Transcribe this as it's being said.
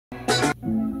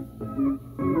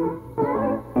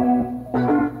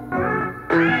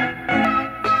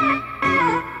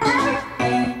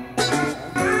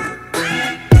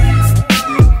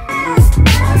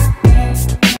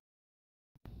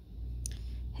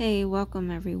Hey,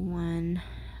 welcome everyone.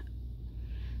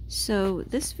 So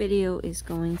this video is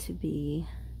going to be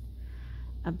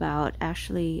about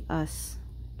actually us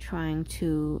trying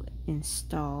to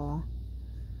install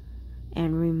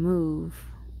and remove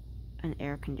an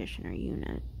air conditioner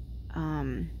unit.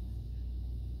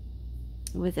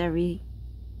 With every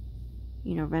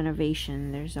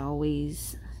renovation, there's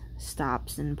always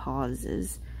stops and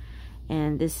pauses,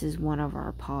 and this is one of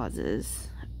our pauses.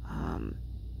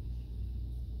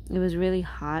 It was really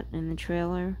hot in the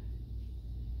trailer,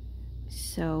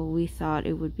 so we thought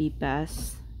it would be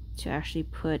best to actually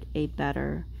put a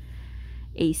better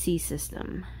AC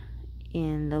system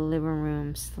in the living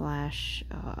room slash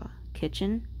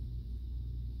kitchen,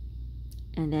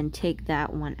 and then take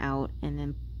that one out and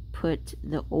then put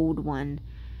the old one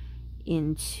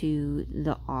into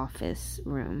the office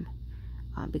room,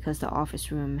 because the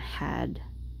office room had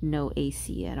no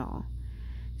AC at all.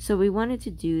 So we wanted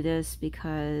to do this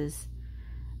because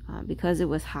it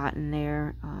was hot in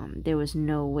there. There was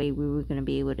no way we were going to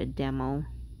be able to demo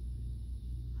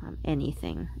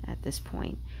anything at this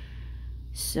point.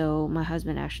 So my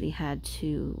husband actually had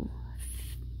to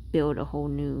build a whole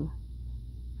new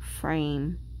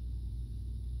frame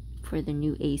for the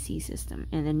new AC system.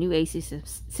 And the new AC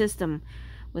system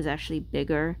was actually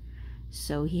bigger,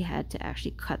 so he had to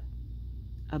actually cut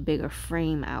a bigger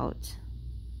frame out,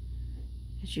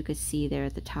 as you could see there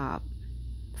at the top,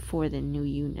 for the new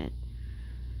unit.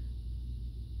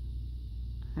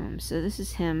 So this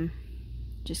is him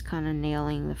just kind of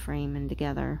nailing the frame in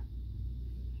together.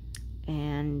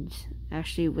 And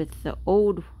actually with the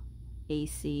old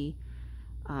AC,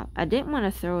 I didn't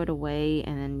want to throw it away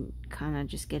and then kind of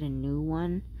just get a new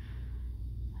one.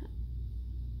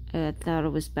 I thought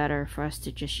it was better for us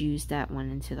to just use that one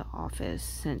into the office,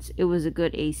 since it was a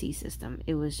good AC system.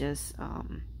 It was just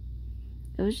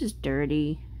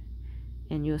dirty,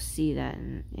 and you'll see that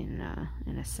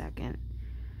in a second.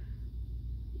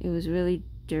 It was really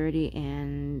dirty,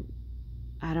 and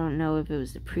I don't know if it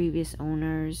was the previous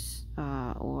owners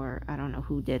or I don't know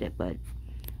who did it, but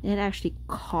it actually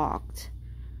caulked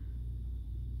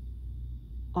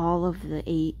all of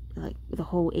the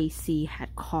whole AC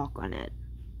had caulk on it,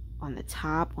 on the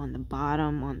top, on the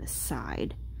bottom, on the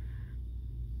side,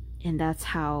 and that's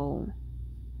how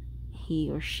he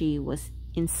or she was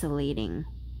insulating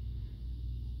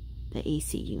the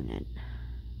AC unit.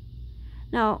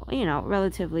 Now,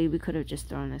 relatively, we could have just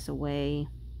thrown this away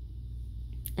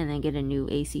and then get a new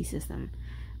AC system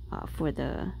for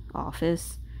the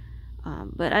office,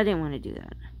 but I didn't want to do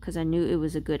that because I knew it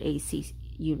was a good AC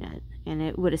unit and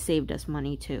it would have saved us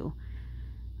money too.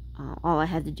 All I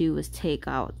had to do was take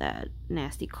out that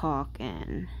nasty caulk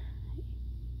and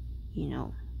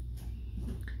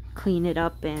clean it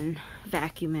up and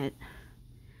vacuum it,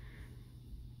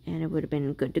 and it would have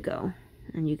been good to go.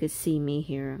 And you could see me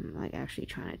here, I'm like actually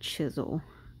trying to chisel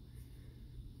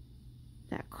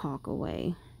that caulk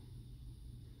away,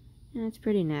 and it's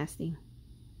pretty nasty.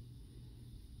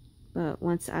 But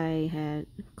once I had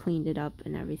cleaned it up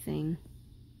and everything,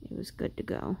 it was good to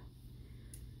go.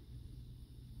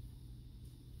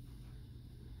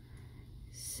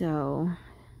 So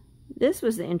this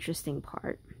was the interesting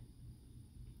part.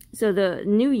 So the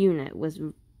new unit was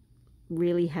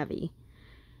really heavy,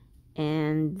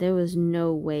 and there was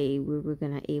no way we were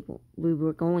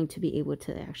going to be able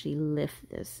to actually lift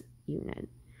this unit.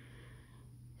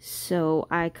 So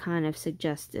I kind of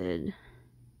suggested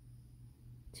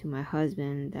to my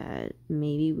husband that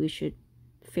maybe we should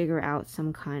figure out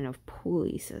some kind of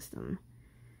pulley system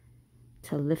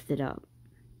to lift it up.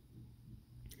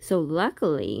 So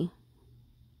luckily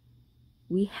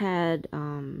we had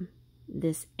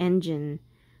this engine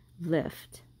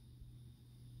lift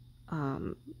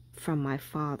from my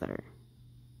father,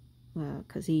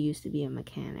 because he used to be a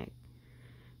mechanic.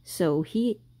 So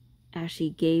he actually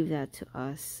gave that to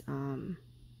us when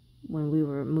we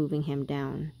were moving him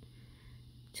down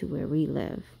to where we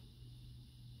live.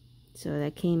 So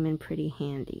that came in pretty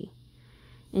handy.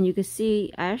 And you can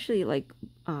see I actually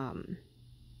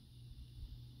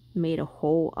made a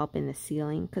hole up in the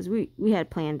ceiling, because we had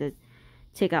planned to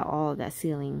take out all of that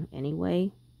ceiling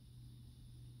anyway.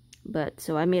 But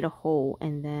so I made a hole,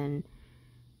 and then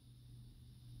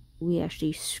we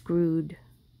actually screwed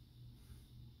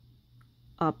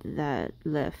up that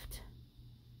lift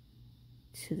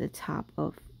to the top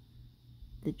of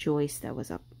the joist that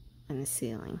was up on the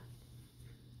ceiling.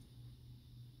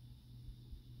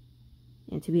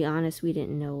 And to be honest, we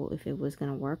didn't know if it was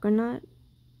going to work or not.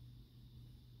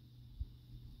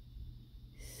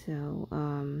 So,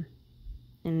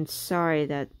 and sorry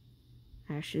that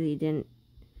I actually didn't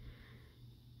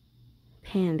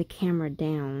pan the camera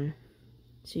down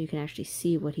so you can actually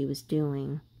see what he was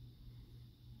doing.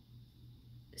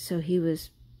 So he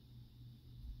was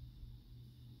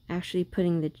actually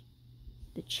putting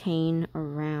the chain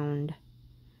around,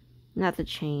 not the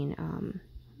chain,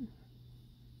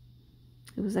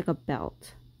 it was like a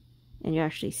belt, and you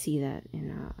actually see that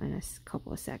in a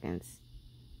couple of seconds.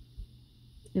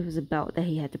 It was a belt that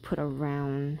he had to put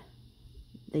around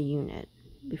the unit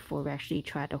before we actually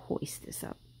tried to hoist this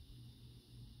up.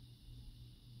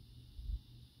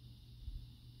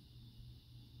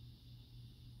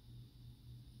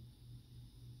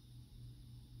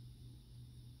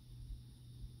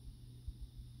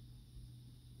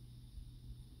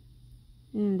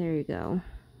 And there you go.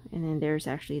 And then there's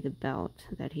actually the belt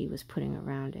that he was putting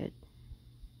around it.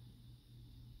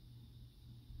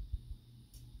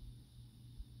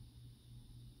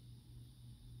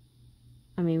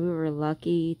 I mean, we were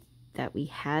lucky that we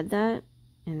had that,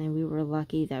 and then we were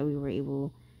lucky that we were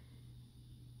able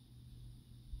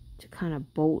to kind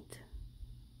of bolt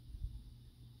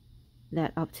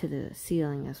that up to the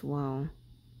ceiling as well.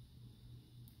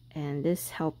 And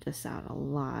this helped us out a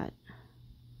lot,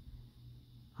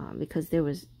 because there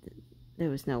was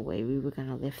no way we were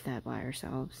gonna lift that by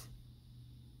ourselves.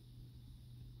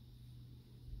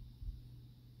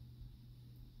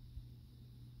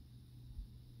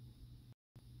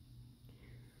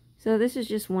 So this is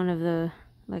just one of the,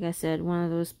 like I said, one of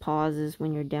those pauses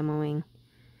when you're demoing.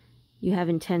 You have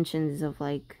intentions of,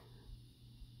 like,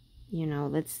 you know,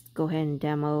 let's go ahead and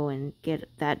demo and get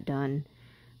that done.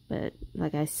 But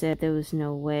like I said, there was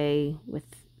no way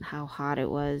with how hot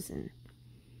it was, and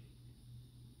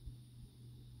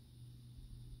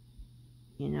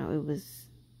you know, it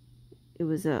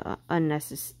was a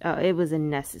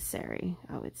necessary,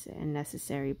 I would say, a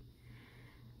necessary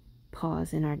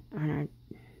pause in our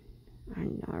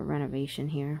renovation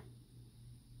here.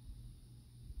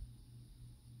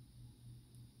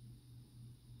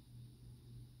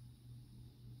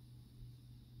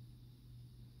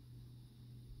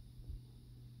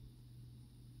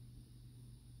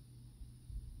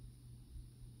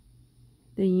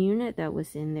 The unit that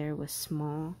was in there was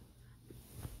small.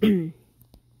 And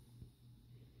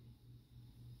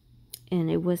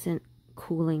it wasn't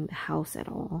cooling the house at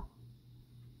all.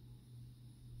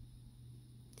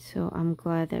 So I'm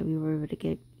glad that we were able to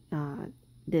get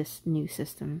this new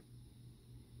system,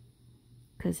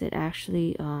 because it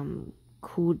actually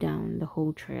cooled down the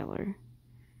whole trailer,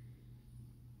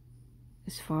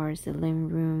 as far as the living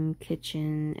room,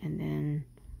 kitchen, and then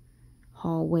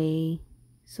hallway.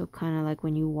 So kind of like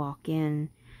when you walk in,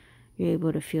 you're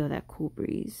able to feel that cool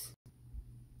breeze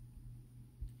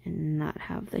and not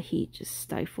have the heat just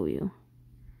stifle you.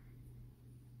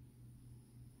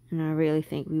 And I really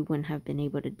think we wouldn't have been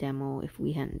able to demo if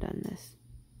we hadn't done this.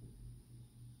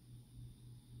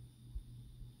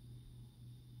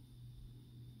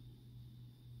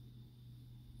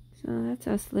 So that's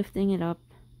us lifting it up.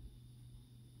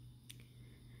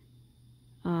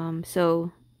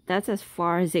 So that's as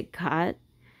far as it got.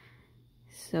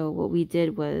 So what we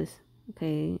did was,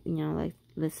 okay, you know, like,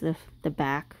 let's lift the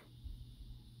back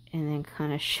and then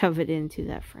kind of shove it into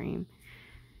that frame.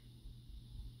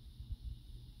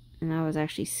 And I was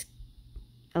actually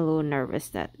a little nervous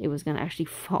that it was going to actually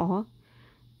fall,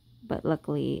 but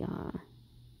luckily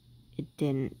it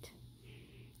didn't.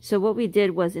 So what we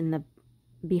did was, in the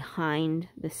behind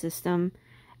the system,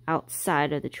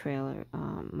 outside of the trailer,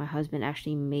 my husband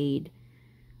actually made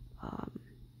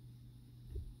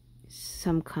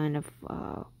some kind of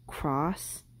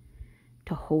cross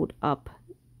to hold up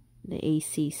the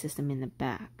AC system in the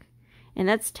back, and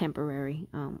that's temporary.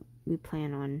 We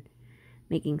plan on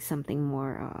making something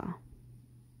more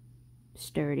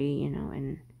sturdy, you know,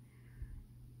 and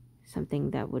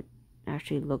something that would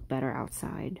actually look better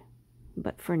outside.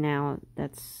 But for now,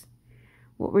 that's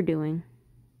what we're doing.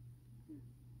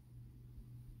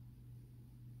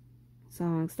 As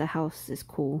long as the house is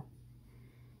cool,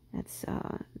 that's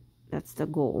the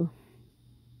goal.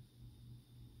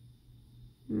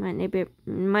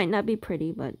 Might not be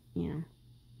pretty, but you know,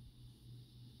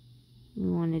 we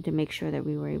wanted to make sure that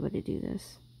we were able to do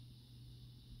this.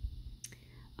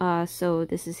 So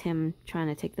this is him trying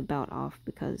to take the belt off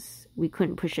because we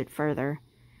couldn't push it further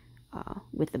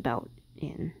with the belt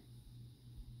in.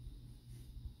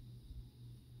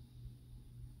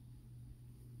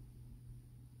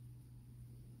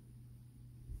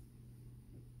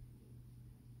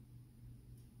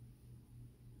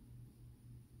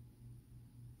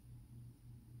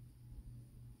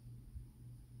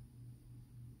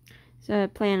 So I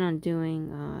plan on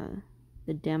doing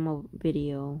the demo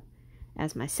video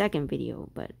as my second video,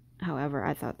 but However,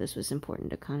 I thought this was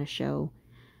important to kind of show,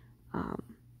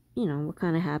 you know, what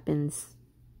kind of happens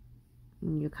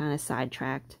when you're kind of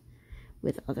sidetracked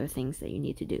with other things that you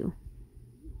need to do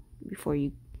before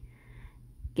you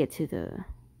get to the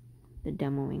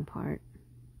demoing part.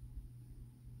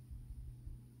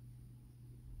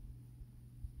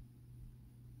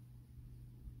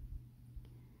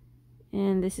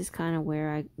 And this is kind of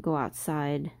where I go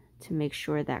outside to make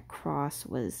sure that cross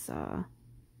was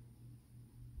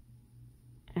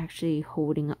actually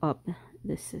holding up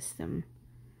the system.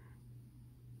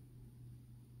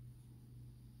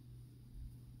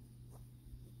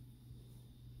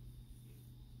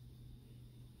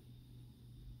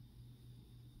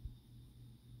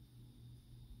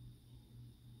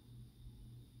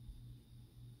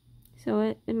 So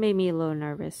it made me a little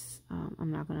nervous,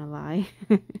 I'm not gonna lie.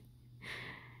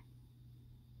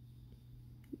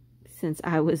 Since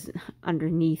I was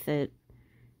underneath it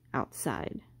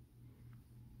outside.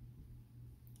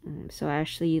 So I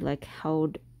actually like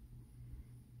held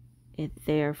it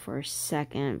there for a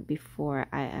second before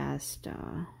I asked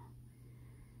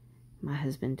my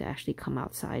husband to actually come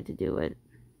outside to do it.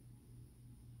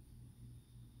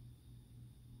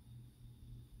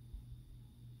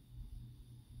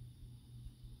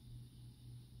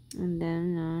 And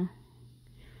then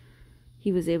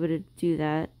he was able to do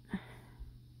that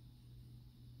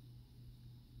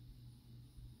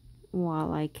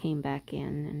while I came back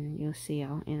in, and you'll see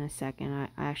in a second. I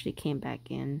actually came back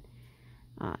in.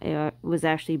 It was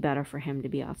actually better for him to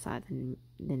be outside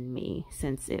than me,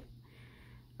 since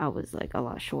I was like a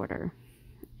lot shorter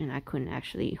and I couldn't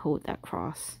actually hold that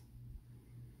cross.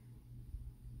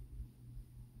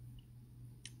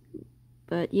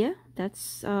 But yeah,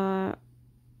 that's our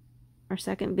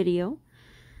second video.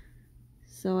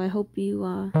 So I hope you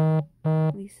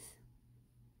at least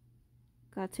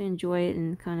got to enjoy it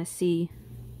and kind of see